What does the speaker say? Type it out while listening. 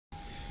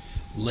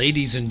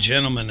Ladies and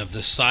gentlemen of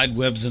the side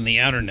webs and the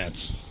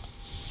internets,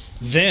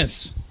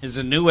 this is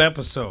a new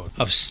episode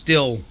of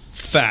Still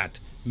Fat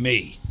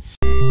Me.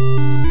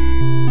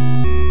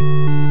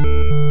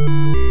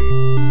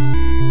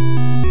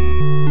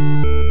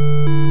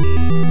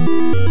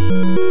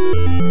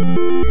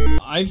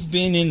 I've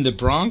been in the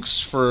Bronx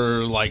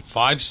for like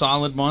 5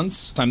 solid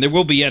months. There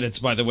will be edits,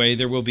 by the way.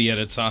 There will be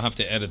edits. I'll have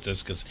to edit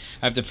this because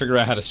I have to figure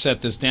out how to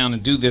set this down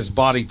and do this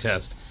body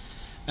test.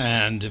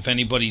 And if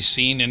anybody's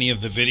seen any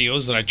of the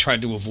videos that I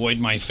tried to avoid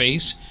my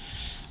face,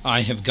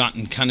 I have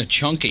gotten kind of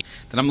chunky.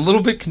 That I'm a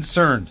little bit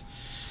concerned.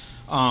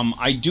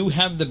 I do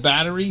have the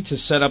battery to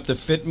set up the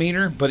fit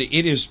meter, but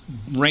it is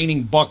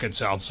raining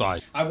buckets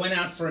outside. I went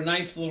out for a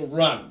nice little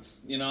run.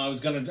 You know, I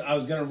was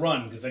gonna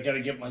run because I got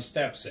to get my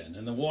steps in,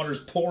 and the water's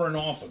pouring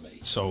off of me.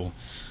 So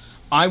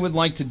I would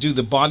like to do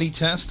the body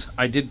test.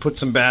 I did put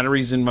some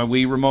batteries in my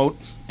Wii remote,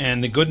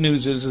 and the good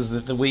news is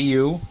that the Wii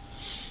U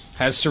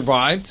has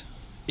survived.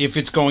 If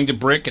it's going to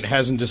brick, it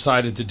hasn't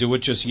decided to do it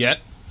just yet.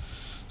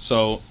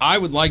 So I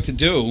would like to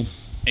do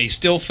a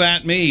Still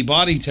Fat Me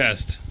body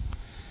test.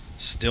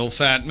 Still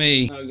Fat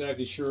Me. Not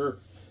exactly sure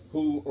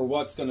who or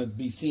what's going to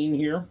be seen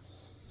here.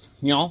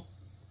 You know,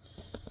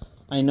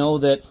 I know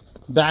that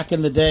back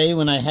in the day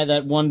when I had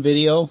that one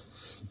video,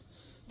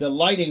 the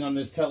lighting on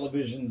this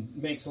television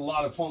makes a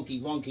lot of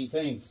funky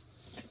things.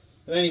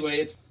 But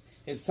anyway,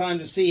 it's time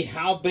to see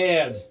how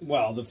bad.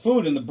 Well, the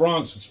food in the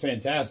Bronx was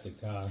fantastic.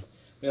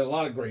 We had a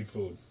lot of great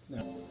food.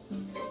 Yeah.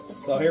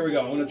 So here we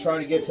go. I'm going to try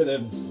to get to the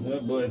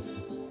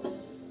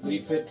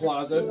Wii Fit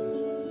Plaza.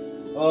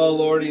 Oh,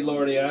 lordy,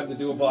 lordy, I have to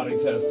do a body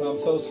test. I'm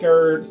so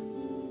scared.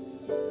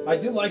 I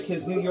do like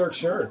his New York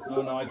shirt.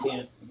 Oh, no, I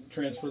can't.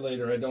 Transfer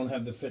later. I don't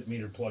have the fit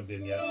meter plugged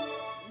in yet.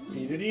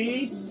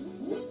 Dee-dee-dee.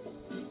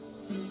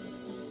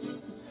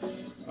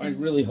 I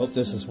really hope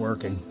this is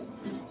working.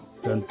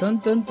 Dun, dun,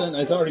 dun, dun.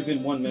 It's already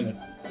been 1 minute.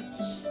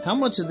 How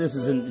much of this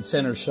is in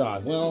center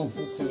shot? Well,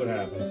 let's see what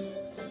happens.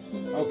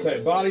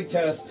 Okay, body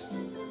test.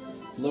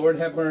 Lord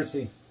have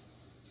mercy.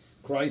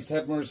 Christ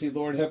have mercy.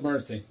 Lord have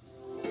mercy.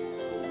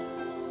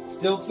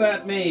 Still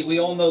Fat Me. We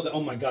all know that.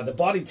 Oh my God, the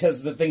body test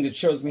is the thing that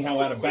shows me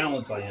how out of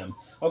balance I am.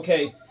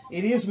 Okay,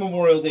 it is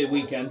Memorial Day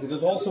weekend. It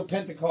is also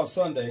Pentecost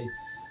Sunday.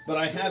 But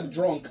I have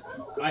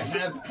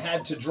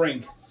had to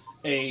drink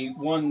a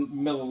 1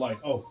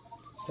 milliliter. Oh,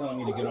 it's telling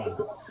me to get on.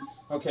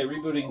 Okay,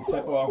 rebooting.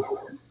 Step off.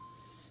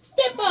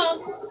 Step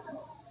off.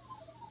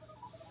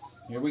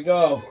 Here we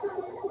go.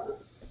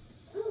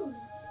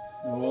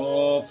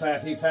 Oh,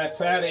 fatty, fat,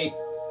 fatty.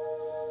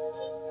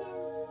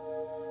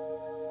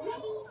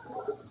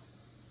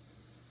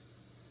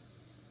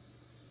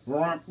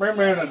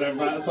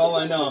 That's all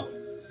I know.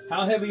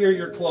 How heavy are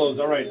your clothes?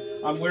 All right,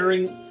 I'm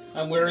wearing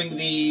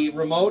the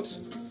remote.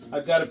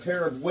 I've got a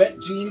pair of wet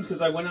jeans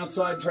because I went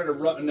outside and tried to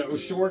run. No,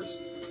 shorts,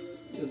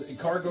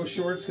 cargo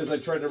shorts because I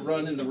tried to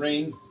run in the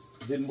rain.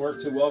 Didn't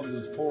work too well because it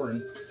was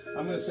pouring.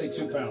 I'm going to say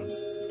 2 pounds.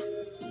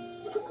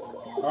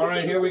 All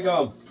right, here we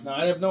go. Now,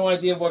 I have no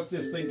idea what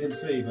this thing can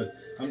see, but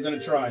I'm going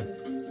to try.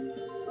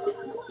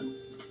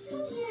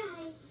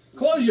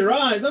 Close your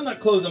eyes. I'm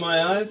not closing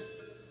my eyes.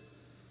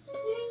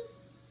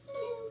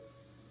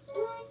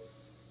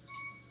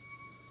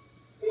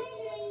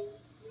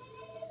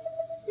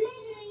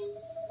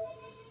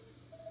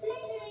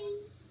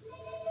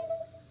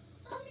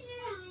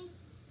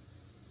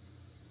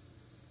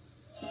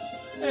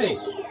 Hey,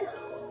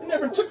 you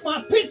never took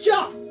my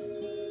picture.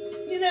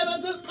 You never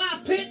took my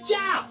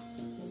picture.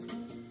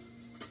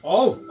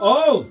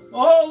 Oh,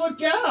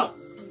 look out.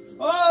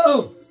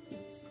 Oh.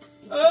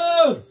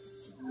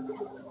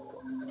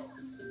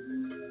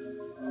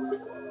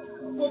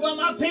 What about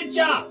my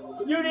picture?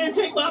 You didn't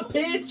take my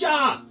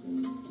picture.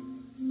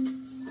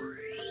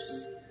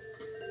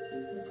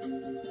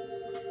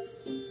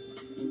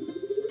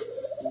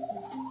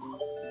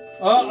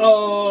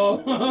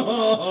 Uh-oh.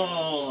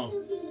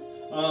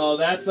 Oh,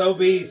 that's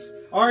obese.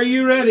 Are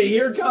you ready?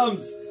 Here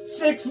comes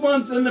 6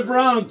 months in the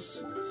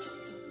Bronx.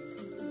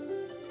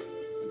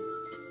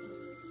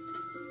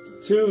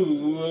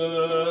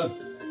 2.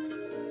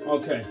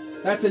 Okay,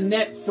 that's a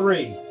net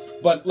 3.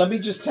 But let me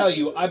just tell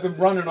you, I've been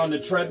running on the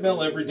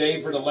treadmill every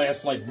day for the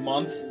last like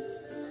month,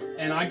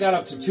 and I got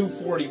up to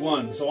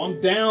 241. So I'm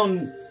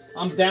down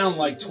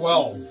like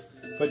 12.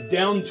 But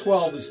down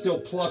 12 is still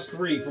plus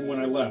 3 from when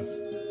I left.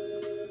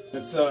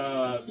 That's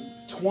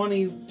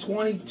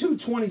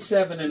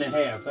 227 and a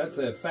half. That's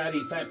a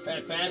fatty.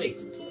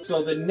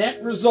 So the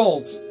net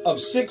result of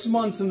 6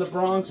 months in the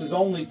Bronx is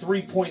only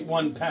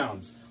 3.1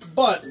 pounds.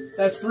 But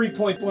that's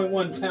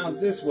 3.1 pounds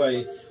this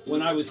way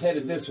when I was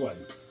headed this way.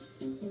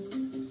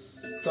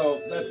 So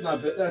that's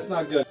not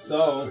good.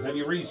 So have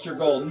you reached your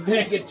goal?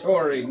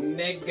 Negatory.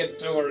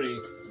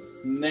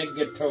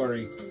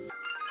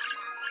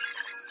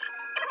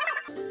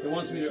 It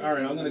wants me to. All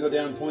right, I'm going to go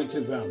down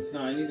 0.2 pounds.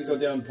 No, I need to go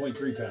down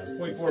 0.3 pounds.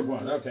 0.4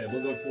 pounds. Okay,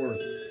 we'll go for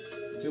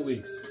 2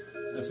 weeks.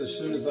 That's as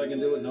soon as I can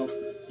do it. Nope.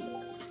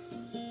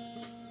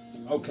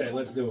 Okay,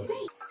 let's do it.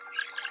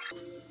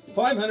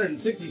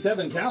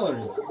 567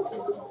 calories.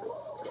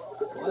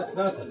 Well, that's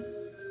nothing.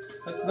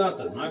 That's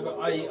nothing.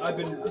 I've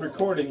been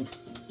recording.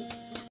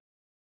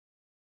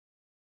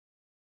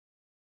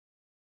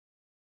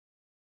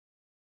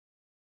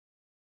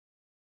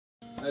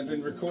 I've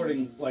been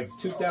recording like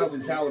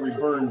 2,000 calorie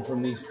burn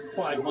from these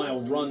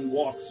 5-mile run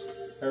walks.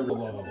 Blah,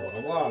 blah, blah,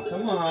 blah, blah.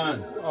 Come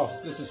on. Oh,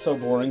 this is so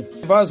boring.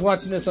 If I was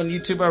watching this on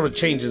YouTube, I would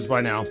change this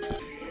by now.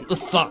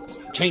 This sucks.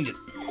 Change it.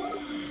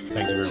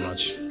 Thank you very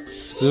much.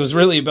 It was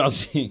really about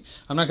seeing.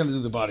 I'm not going to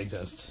do the body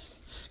test.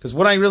 Because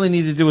what I really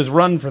need to do is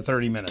run for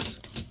 30 minutes.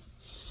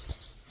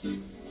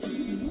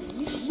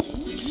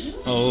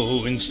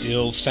 Oh, and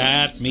still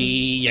fat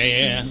me,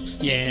 yeah,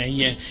 yeah,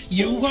 yeah.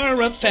 You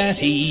are a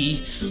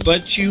fatty,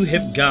 but you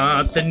have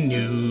got the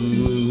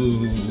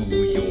New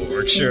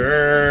York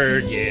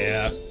shirt,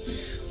 yeah.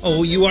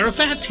 Oh, you are a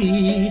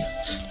fatty,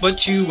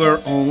 but you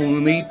are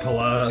only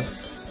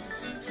plus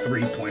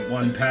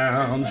 3.1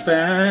 pounds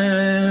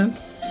fat.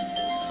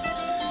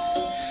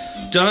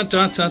 Da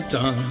da da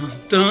da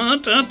da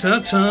da da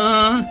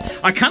da.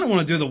 I kind of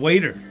want to do the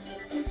waiter,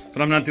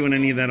 but I'm not doing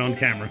any of that on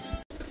camera.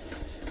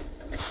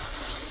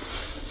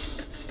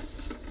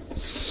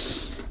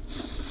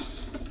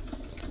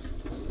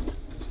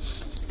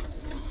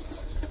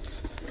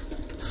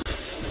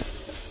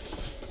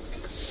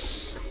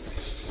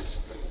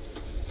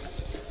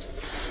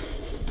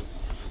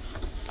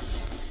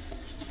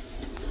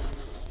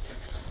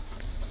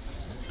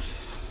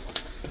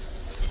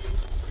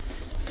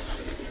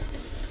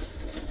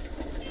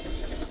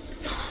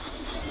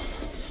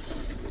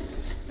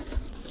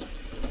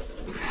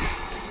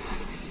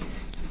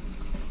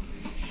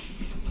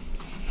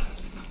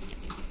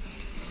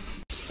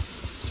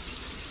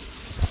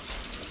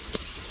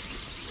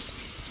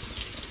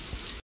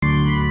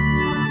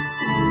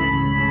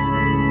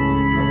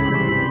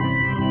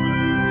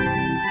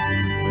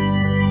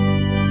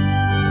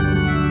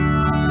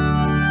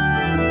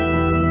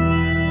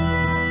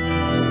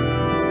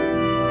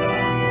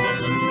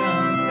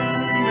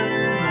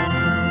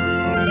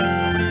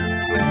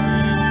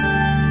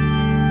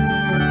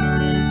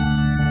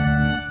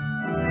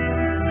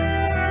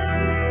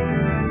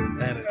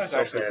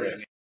 So badass.